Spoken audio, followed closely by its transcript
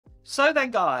So then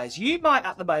guys, you might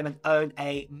at the moment own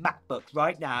a MacBook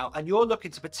right now and you're looking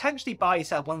to potentially buy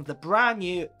yourself one of the brand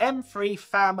new M3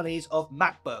 families of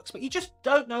MacBooks, but you just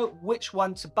don't know which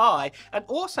one to buy. And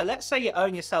also, let's say you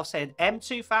own yourself, say, an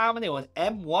M2 family or an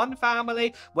M1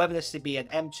 family, whether this would be an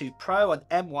M2 Pro, an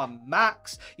M1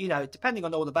 Max, you know, depending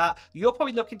on all of that, you're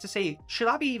probably looking to see, should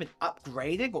I be even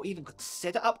upgrading or even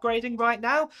consider upgrading right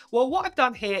now? Well, what I've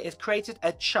done here is created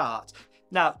a chart.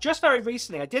 Now, just very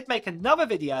recently, I did make another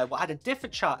video that had a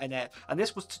different chart in it, and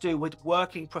this was to do with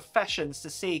working professions to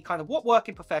see kind of what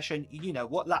working profession, you know,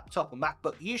 what laptop or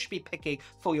MacBook you should be picking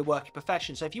for your working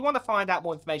profession. So if you want to find out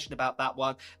more information about that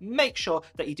one, make sure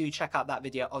that you do check out that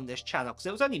video on this channel because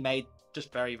it was only made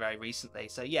just very recently.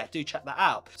 So yeah, do check that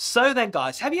out. So then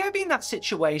guys, have you ever been in that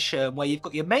situation where you've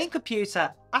got your main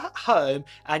computer at home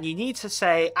and you need to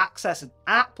say access an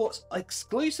app what's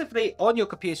exclusively on your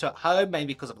computer at home,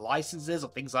 maybe because of licenses or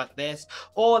things like this,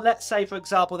 or let's say for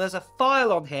example there's a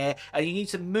file on here and you need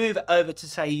to move it over to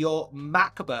say your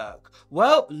MacBook?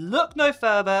 Well, look no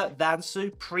further than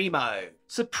Supremo.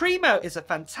 Supremo is a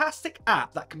fantastic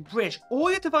app that can bridge all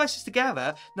your devices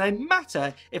together, no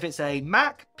matter if it's a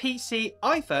Mac, PC,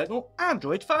 iPhone or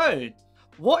Android phone.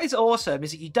 What is awesome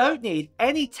is that you don't need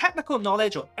any technical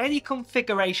knowledge or any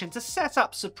configuration to set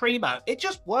up Supremo. It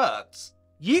just works.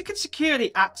 You can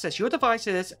securely access your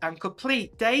devices and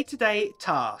complete day-to-day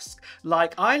tasks.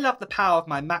 Like, I love the power of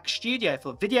my Mac Studio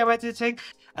for video editing,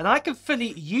 and I can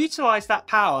fully utilize that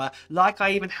power like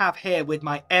I even have here with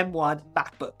my M1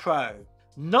 MacBook Pro.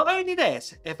 Not only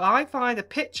this, if I find a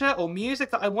picture or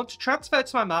music that I want to transfer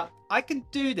to my Mac, I can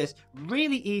do this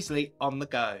really easily on the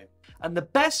go. And the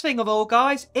best thing of all,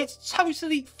 guys, it's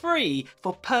totally free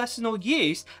for personal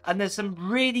use, and there's some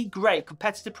really great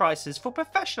competitive prices for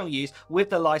professional use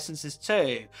with the licenses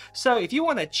too. So if you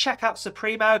want to check out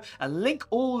Supremo and link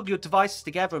all your devices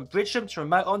together and bridge them to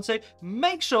remote onto,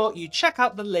 make sure you check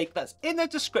out the link that's in the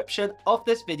description of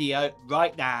this video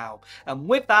right now. And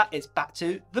with that, it's back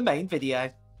to the main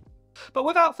video. But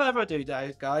without further ado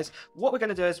though, guys, what we're going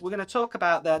to do is we're going to talk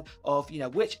about then of, you know,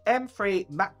 which M3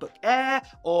 MacBook Air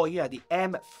or, you know, the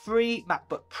M3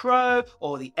 MacBook Pro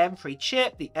or the M3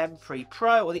 chip, the M3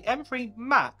 Pro or the M3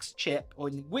 Max chip, or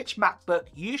which MacBook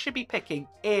you should be picking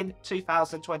in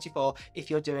 2024 if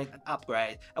you're doing an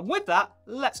upgrade. And with that,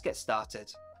 let's get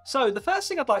started. So the first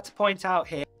thing I'd like to point out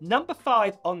here, number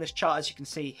 5 on this chart, as you can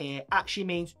see here, actually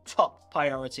means top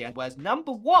priority, and whereas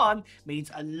number 1 means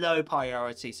a low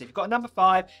priority. So if you've got a number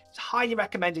 5, it's highly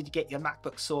recommended you get your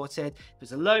MacBook sorted. If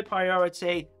it's a low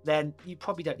priority, then you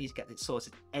probably don't need to get it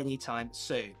sorted anytime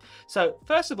soon. So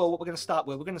first of all, what we're going to start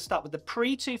with, we're going to start with the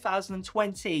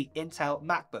pre-2020 Intel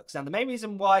MacBooks. Now the main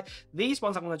reason why these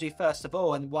ones I'm going to do first of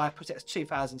all, and why I put it as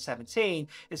 2017,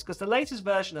 is because the latest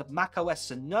version of macOS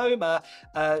Sonoma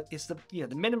is the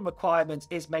minimum requirement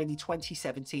is mainly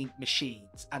 2017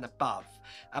 machines and above.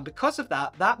 And because of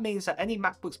that, that means that any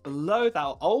MacBooks below that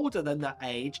or older than that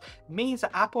age means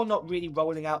that Apple are not really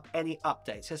rolling out any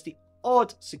updates. There's the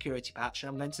odd security patch, and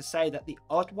I'm going to say that the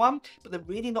odd one, but they're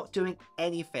really not doing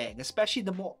anything, especially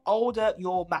the more older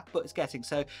your MacBook is getting.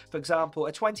 So for example,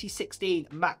 a 2016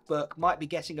 MacBook might be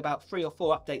getting about 3 or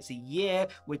 4 updates a year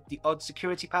with the odd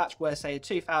security patch, where say a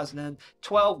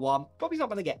 2012 one probably not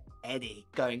going to get any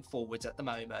going forwards at the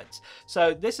moment.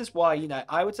 So this is why, you know,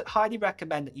 I would highly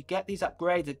recommend that you get these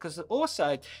upgraded, because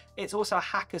also it's also a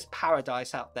hacker's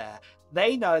paradise out there.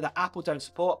 They know that Apple don't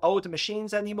support older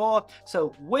machines anymore.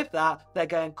 So with that, they're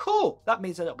going, cool, that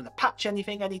means they're not going to patch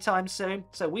anything anytime soon.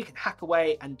 So we can hack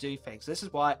away and do things. This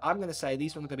is why I'm going to say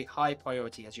these ones are going to be high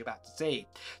priority, as you're about to see.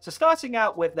 So starting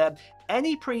out with them,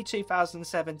 any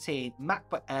pre-2017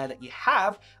 MacBook Air that you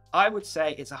have, I would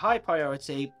say it's a high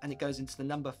priority, and it goes into the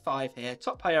number 5 here,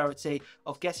 top priority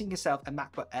of getting yourself a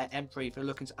MacBook Air M3 if you're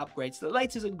looking to upgrade to the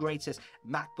latest and greatest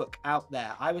MacBook out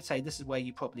there. I would say this is where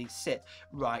you probably sit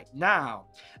right now.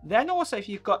 Then also, if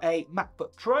you've got a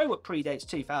MacBook Pro that predates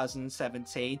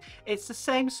 2017, it's the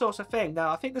same sort of thing.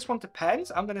 Now, I think this one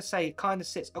depends. I'm going to say it kind of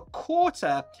sits a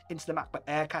quarter into the MacBook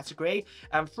Air category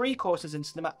and 3/4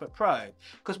 into the MacBook Pro,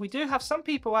 because we do have some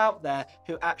people out there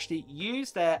who actually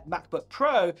use their MacBook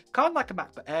Pro kind of like a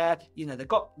MacBook Air. You know, they've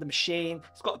got the machine,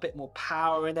 it's got a bit more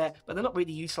power in it, but they're not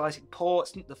really utilizing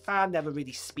ports. The fan never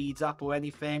really speeds up or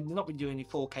anything. They're not really doing any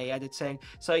 4K editing.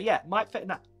 So yeah, it might fit in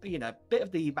that you know, a bit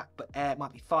of the MacBook Air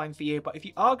might be fine for you. But if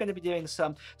you are going to be doing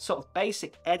some sort of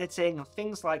basic editing and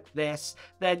things like this,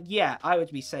 then yeah, I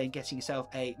would be saying getting yourself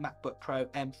a MacBook Pro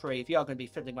M3 if you are going to be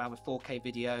fiddling around with 4K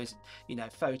videos, you know,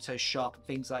 Photoshop and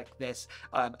things like this,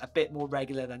 a bit more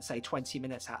regular than say 20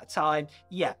 minutes at a time.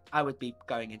 Yeah, I would be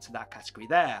going into that category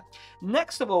there.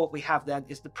 Next of all, we have then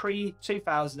is the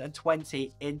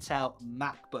pre-2020 Intel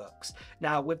MacBooks.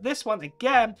 Now with this one,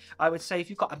 again, I would say if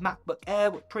you've got a MacBook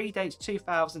Air which predates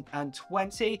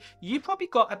 2020, you probably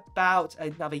got about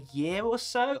another year or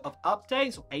so of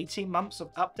updates, or 18 months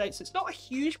of updates. It's not a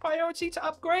huge priority to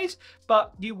upgrade,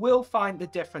 but you will find the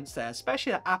difference there,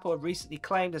 especially that Apple have recently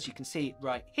claimed, as you can see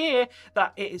right here,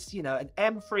 that it is, you know, an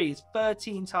M3 is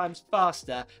 13 times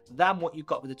faster than what you've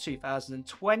got with the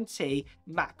 2020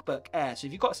 MacBook Air. So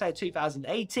if you've got, say, a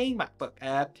 2018 MacBook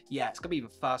Air, yeah, it's going to be even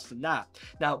faster than that.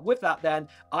 Now, with that then,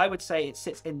 I would say it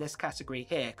sits in this category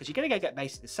here, because you're going to get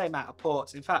basically the same amount of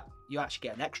ports. In fact, you actually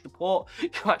get an extra port, you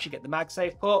actually get the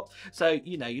MagSafe port, so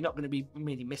you know you're not going to be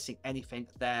really missing anything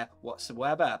there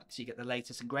whatsoever. So you get the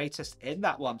latest and greatest in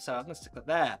that one, so I'm going to stick that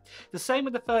there. The same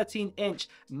with the 13-inch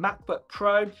MacBook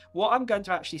Pro. What I'm going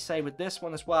to actually say with this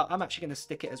one as well, I'm actually going to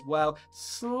stick it as well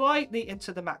slightly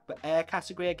into the MacBook Air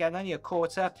category, again only a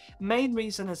quarter. Main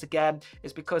reason is, again,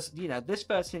 is because, you know, this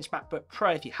 13-inch MacBook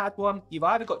Pro, if you had one, you've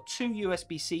either got 2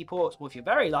 USB-C ports, or if you're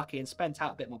very lucky and spent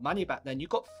out a bit more money back then, you've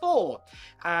got 4.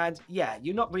 And yeah,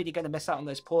 you're not really going to miss out on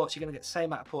those ports. You're going to get the same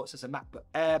amount of ports as a MacBook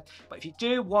Air. But if you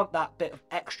do want that bit of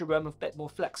extra room, a bit more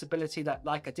flexibility, that,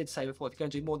 like I did say before, if you're going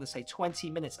to do more than, say,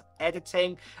 20 minutes of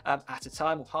editing at a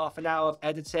time, or half an hour of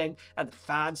editing, and the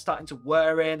fan's starting to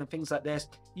whir in and things like this,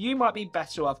 you might be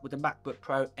better off with the MacBook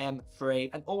Pro M3,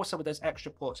 and also with those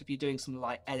extra ports if you're doing some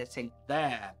light editing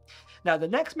there. Now, the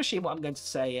next machine, what I'm going to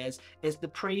say is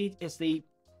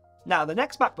Now, the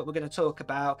next MacBook we're going to talk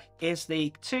about is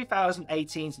the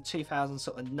 2018s and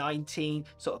 2019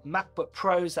 sort of MacBook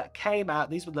Pros that came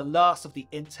out. These were the last of the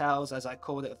Intels, as I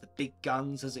called it, of the big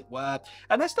guns, as it were.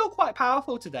 And they're still quite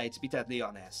powerful today, to be deadly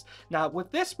honest. Now,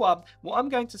 with this one, what I'm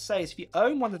going to say is if you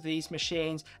own one of these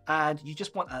machines and you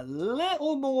just want a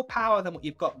little more power than what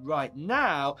you've got right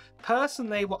now,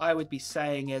 personally, what I would be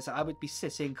saying is I would be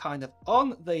sitting kind of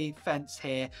on the fence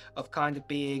here of kind of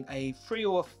being a 3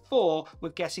 or 4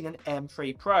 with getting an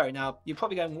M3 Pro. Now, you're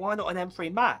probably going, why not an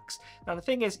M3 Max? Now, the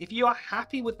thing is, if you are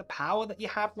happy with the power that you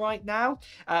have right now,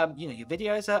 you know, your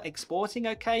videos are exporting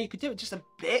okay, you could do it just a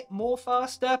bit more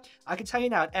faster. I can tell you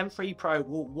now, an M3 Pro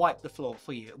will wipe the floor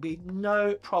for you. It'll be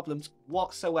no problems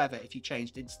whatsoever if you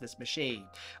changed into this machine.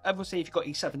 Obviously, if you've got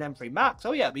E7 M3 Max,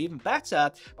 oh yeah, it'll be even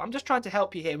better. But I'm just trying to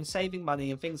help you here in saving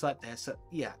money and things like this. So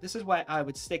yeah, this is where I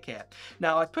would stick it.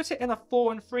 Now, I'd put it in a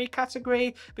 4 and 3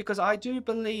 category because I do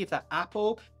believe that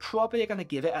Apple probably are going to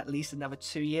give it at least another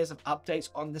 2 years of updates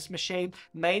on this machine,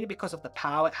 mainly because of the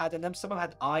power it had in them. Some of them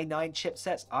had i9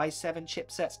 chipsets, i7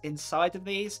 chipsets inside of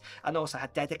these, and also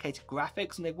had dedicated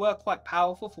graphics, and they were quite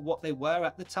powerful for what they were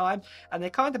at the time. And they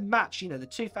kind of match, you know, the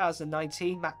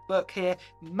 2019 MacBook here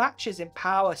matches in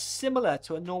power similar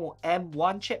to a normal M1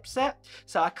 chipset.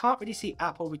 So I can't really see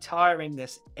Apple retiring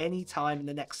this anytime in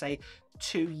the next, say,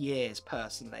 2 years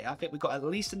personally. I think we've got at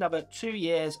least another 2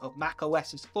 years of Mac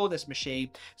OSs for this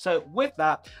machine. So with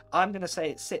that, I'm going to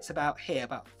say it sits about here,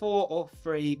 about 4 or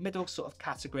 3, middle sort of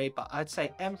category, but I'd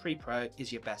say M3 Pro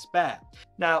is your best bet.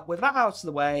 Now, with that out of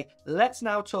the way, let's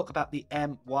now talk about the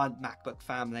M1 MacBook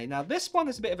family. Now, this one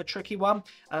is a bit of a tricky one,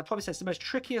 and I'd probably say it's the most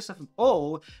trickiest of them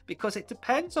all because it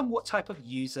depends on what type of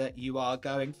user you are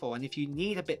going for and if you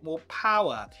need a bit more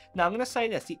power. Now, I'm going to say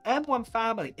this, the M1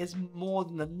 family is more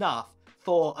than enough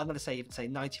for, I'm going to say, even say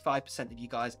 95% of you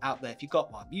guys out there. If you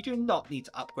got one, you do not need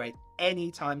to upgrade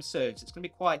anytime soon. So it's going to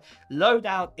be quite low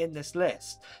down in this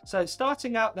list. So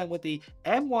starting out then with the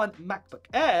M1 MacBook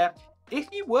Air, if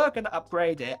you were going to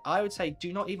upgrade it, I would say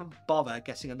do not even bother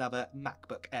getting another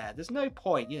MacBook Air. There's no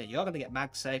point. You know, you're going to get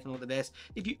MagSafe and all of this.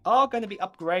 If you are going to be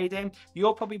upgrading,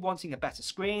 you're probably wanting a better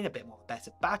screen, a bit more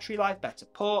better battery life, better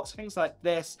ports, things like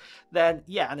this. Then,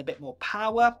 yeah, and a bit more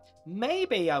power.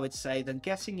 Maybe I would say then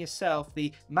getting yourself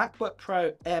the MacBook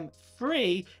Pro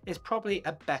M3 is probably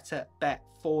a better bet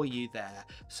for you there.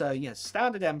 So, you know,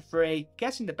 standard M3,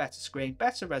 getting the better screen,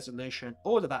 better resolution,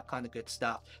 all of that kind of good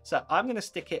stuff. So I'm going to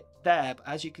stick it there, but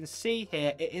as you can see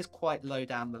here, it is quite low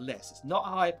down the list. It's not a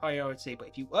high priority, but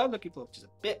if you were looking for just a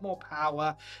bit more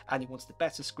power and you wanted a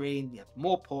better screen, you have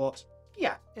more ports,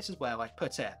 yeah, this is where I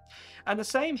put it. And the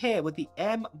same here with the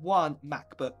M1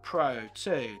 MacBook Pro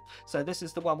too. So this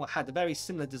is the one that had a very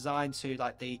similar design to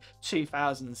like the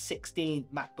 2016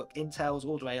 MacBook Intels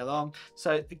all the way along.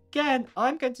 So again,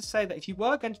 I'm going to say that if you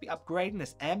were going to be upgrading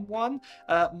this M1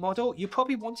 model, you're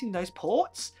probably wanting those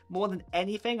ports more than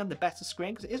anything and the better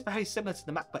screen, because it is very similar to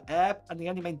the MacBook Air, and the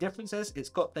only main difference is it's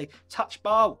got the touch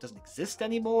bar, which doesn't exist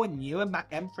anymore in newer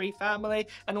Mac M3 family,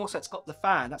 and also it's got the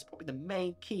fan. That's probably the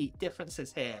main key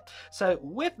differences here. So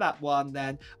with that one,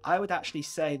 then I would actually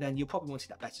say then you're probably wanting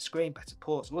that better screen, better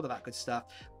ports, all of that good stuff.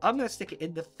 I'm going to stick it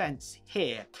in the fence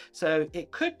here. So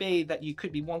it could be that you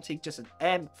could be wanting just an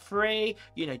M3,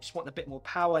 you know, just want a bit more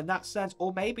power in that sense,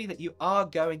 or maybe that you are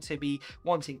going to be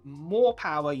wanting more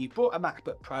power. You bought a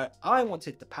MacBook Pro, I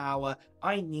wanted the power,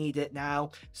 I need it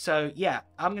now. So yeah,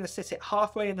 I'm going to sit it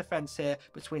halfway in the fence here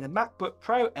between a MacBook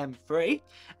Pro M3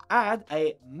 and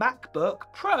a MacBook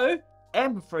Pro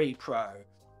M3 Pro.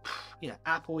 You know,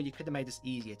 Apple, you could have made this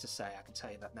easier to say, I can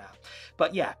tell you that now.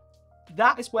 But yeah,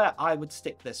 that is where I would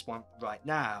stick this one right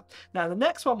now. Now, the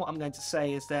next one, what I'm going to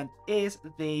say is then, is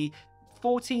the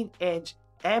 14-inch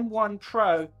M1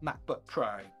 Pro MacBook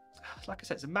Pro. Like I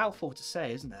said, it's a mouthful to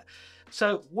say, isn't it?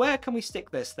 So where can we stick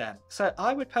this then? So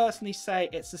I would personally say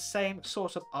it's the same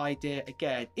sort of idea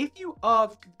again. If you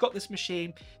are got this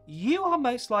machine, you are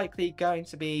most likely going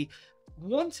to be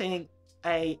wanting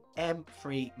a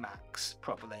M3 Max,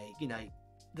 probably. You know,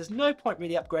 there's no point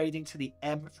really upgrading to the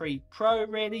M3 Pro,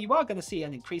 really. You are going to see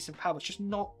an increase in power, it's just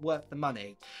not worth the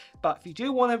money. But if you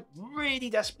do want to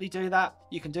really desperately do that,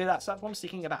 you can do that. So that's why I'm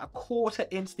sticking about a quarter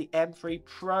into the M3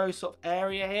 Pro sort of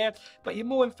area here, but you're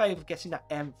more in favor of getting that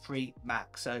M3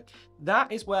 Max. So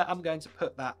that is where I'm going to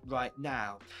put that right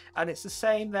now. And it's the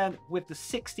same then with the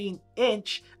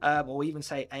 16-inch, or even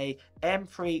say a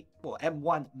M3 or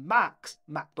M1 Max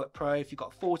MacBook Pro. If you've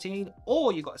got a 14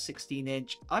 or you've got a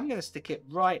 16-inch, I'm going to stick it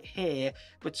right here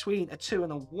between a 2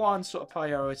 and a 1 sort of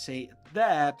priority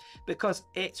there, because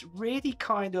it's really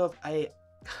kind of a,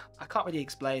 I can't really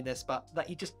explain this, but that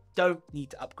you just don't need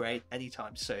to upgrade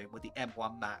anytime soon with the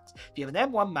M1 Max. If you have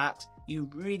an M1 Max, you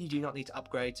really do not need to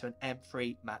upgrade to an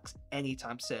M3 Max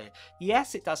anytime soon.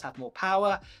 Yes, it does have more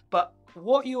power, but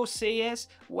what you'll see is,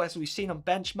 as we've seen on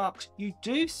benchmarks, you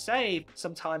do save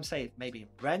some time, save maybe in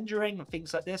rendering and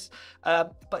things like this.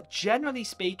 But generally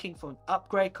speaking, from an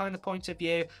upgrade kind of point of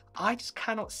view, I just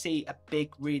cannot see a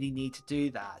big really need to do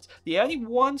that. The only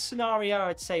one scenario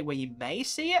I'd say where you may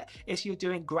see it is you're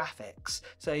doing graphics.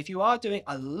 So if you are doing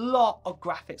a lot of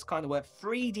graphics kind of work,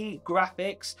 3D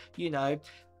graphics, you know,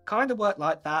 kind of work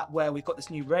like that, where we've got this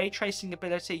new ray tracing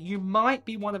ability, you might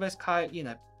be one of those kind of, you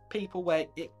know, people where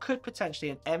it could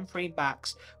potentially, an M3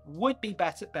 Max would be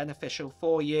beneficial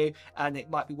for you, and it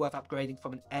might be worth upgrading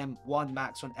from an M1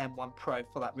 Max or an M1 Pro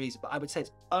for that reason. But I would say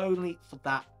it's only for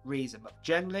that reason. But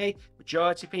generally,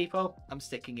 majority of people, I'm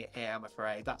sticking it here, I'm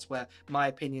afraid. That's where my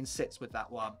opinion sits with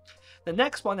that one. The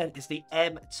next one then is the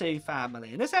M2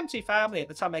 family. And this M2 family, at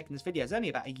the time of making this video, is only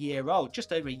about a year old,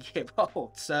 just over a year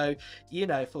old. So, you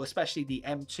know, for especially the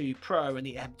M2 Pro and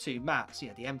the M2 Max, you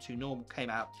know, the M2 normal came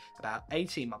out about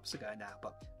 18 months ago now.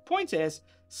 But point is,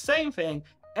 same thing,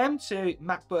 M2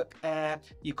 MacBook Air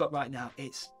you've got right now,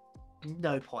 it's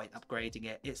no point upgrading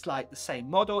it. It's like the same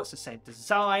model, it's the same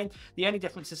design. The only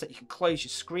difference is that you can close your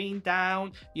screen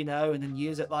down, you know, and then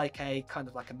use it like a kind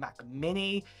of like a Mac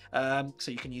Mini,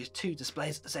 so you can use 2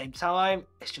 displays at the same time.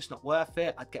 It's just not worth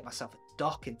it. I'd get myself a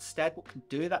dock instead. What can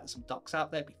do that? There's some docks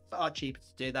out there, it'd be far cheaper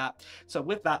to do that. So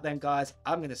with that then, guys,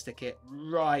 I'm going to stick it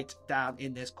right down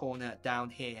in this corner down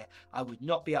here. I would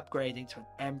not be upgrading to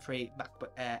an M3 MacBook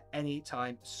Air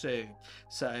anytime soon.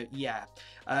 So yeah,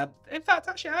 in fact,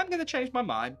 actually, I'm going to change my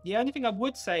mind. The only thing I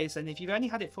would say is, and if you've only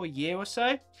had it for a year or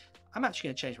so, I'm actually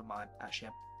going to change my mind.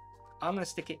 Actually, I'm going to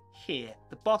stick it here,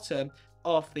 the bottom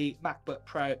of the MacBook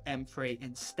Pro M3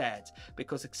 instead,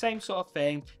 because the same sort of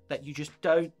thing, that you just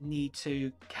don't need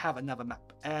to have another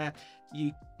MacBook Air.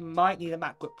 You might need a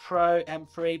MacBook Pro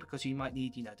M3 because you might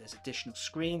need, you know, there's additional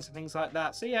screens and things like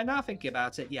that. So yeah, now thinking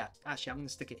about it, yeah, actually I'm going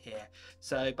to stick it here.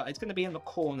 So, but it's going to be in the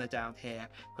corner down here,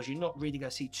 because you're not really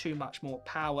going to see too much more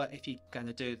power if you're going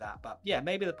to do that. But yeah,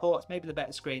 maybe the ports, maybe the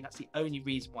better screen, that's the only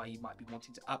reason why you might be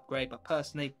wanting to upgrade. But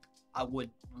personally, I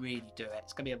wouldn't really do it.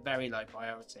 It's going to be a very low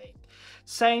priority.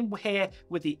 Same here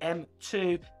with the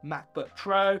M2 MacBook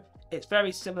Pro. It's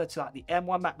very similar to like the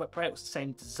M1 MacBook Pro. It was the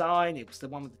same design. It was the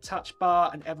one with the touch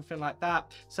bar and everything like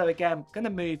that. So again, I'm going to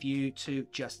move you to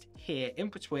just here in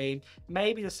between.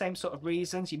 Maybe the same sort of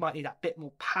reasons. You might need a bit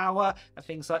more power and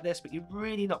things like this, but you're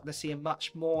really not going to see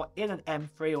much more in an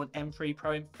M3 or an M3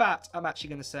 Pro. In fact, I'm actually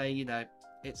going to say, you know,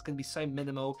 it's going to be so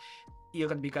minimal. you're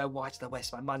going to be going, why did I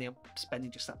waste my money? I'm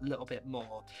spending just that little bit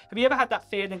more. Have you ever had that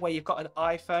feeling where you've got an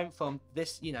iPhone from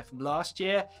this, from last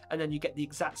year, and then you get the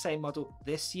exact same model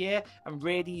this year, and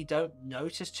really you don't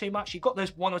notice too much? You've got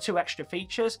those 1 or 2 extra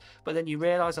features, but then you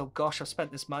realize, oh gosh, I've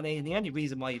spent this money, and the only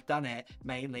reason why you've done it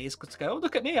mainly is to go, oh,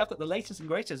 look at me, I've got the latest and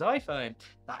greatest iPhone.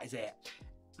 That is it.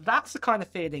 That's the kind of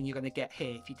feeling you're going to get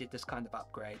here if you did this kind of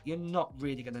upgrade. You're not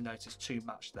really going to notice too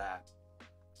much there.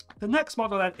 The next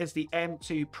model then is the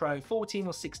M2 Pro 14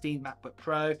 or 16 MacBook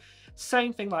Pro.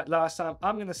 Same thing like last time.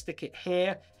 I'm going to stick it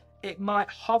here. It might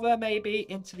hover maybe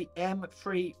into the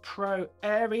M3 Pro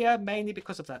area, mainly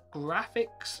because of that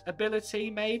graphics ability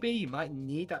maybe. You might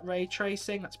need that ray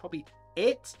tracing. That's probably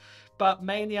it. But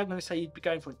mainly I'm going to say you'd be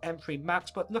going for an M3 Max.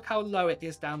 But look how low it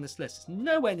is down this list. It's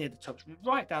nowhere near the top. It's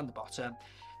right down the bottom.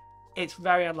 It's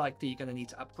very unlikely you're going to need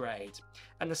to upgrade.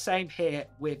 And the same here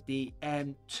with the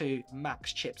M2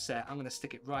 Max chipset. I'm going to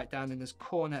stick it right down in this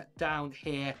corner down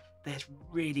here. There's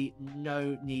really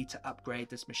no need to upgrade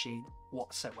this machine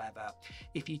whatsoever.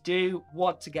 If you do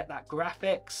want to get that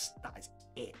graphics, that is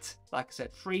it. Like I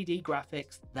said, 3D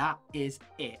graphics, that is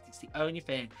it. It's the only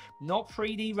thing. Not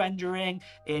 3D rendering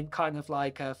in kind of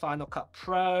like a Final Cut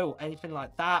Pro or anything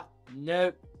like that.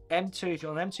 No. M2, if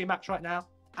you're on M2 Max right now,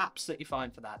 absolutely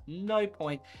fine for that. No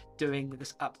point doing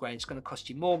this upgrade. It's going to cost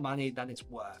you more money than it's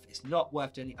worth. It's not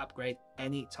worth doing the upgrade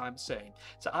anytime soon.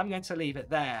 So I'm going to leave it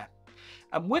there.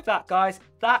 And with that, guys,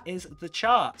 that is the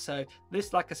chart. So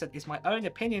this, like I said, is my own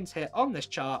opinions here on this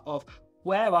chart of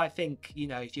where I think,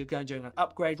 if you're going to do an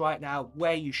upgrade right now,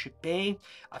 where you should be.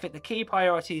 I think the key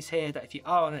priorities here that if you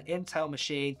are on an Intel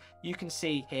machine, you can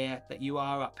see here that you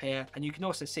are up here. And you can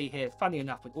also see here, funny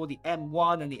enough, with all the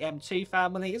M1 and the M2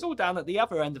 family, it's all down at the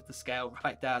other end of the scale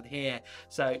right down here.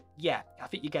 So yeah, I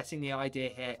think you're getting the idea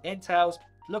here. Intel's,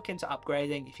 look into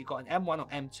upgrading. If you've got an M1 or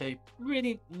M2,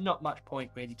 really not much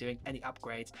point really doing any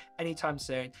upgrades anytime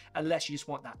soon, unless you just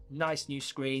want that nice new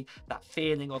screen, that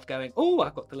feeling of going, oh,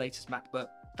 I've got the latest MacBook.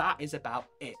 That is about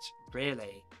it,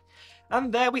 really.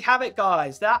 And there we have it,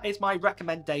 guys. That is my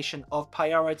recommendation of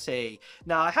priority.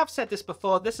 Now, I have said this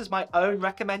before. This is my own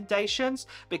recommendations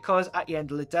because at the end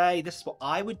of the day, this is what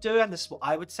I would do and this is what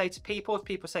I would say to people. If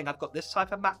people are saying, I've got this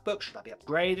type of MacBook, should I be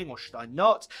upgrading or should I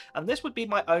not? And this would be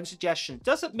my own suggestion.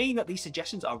 Doesn't mean that these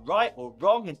suggestions are right or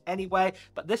wrong in any way,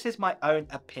 but this is my own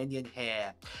opinion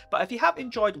here. But if you have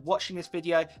enjoyed watching this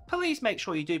video, please make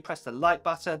sure you do press the like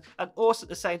button. And also at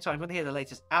the same time, if you want to hear the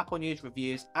latest Apple news,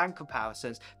 reviews and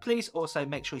comparisons, please also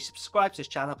make sure you subscribe to this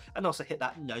channel and also hit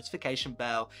that notification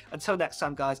bell. Until next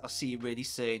time, guys, I'll see you really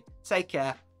soon. Take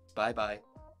care. Bye bye.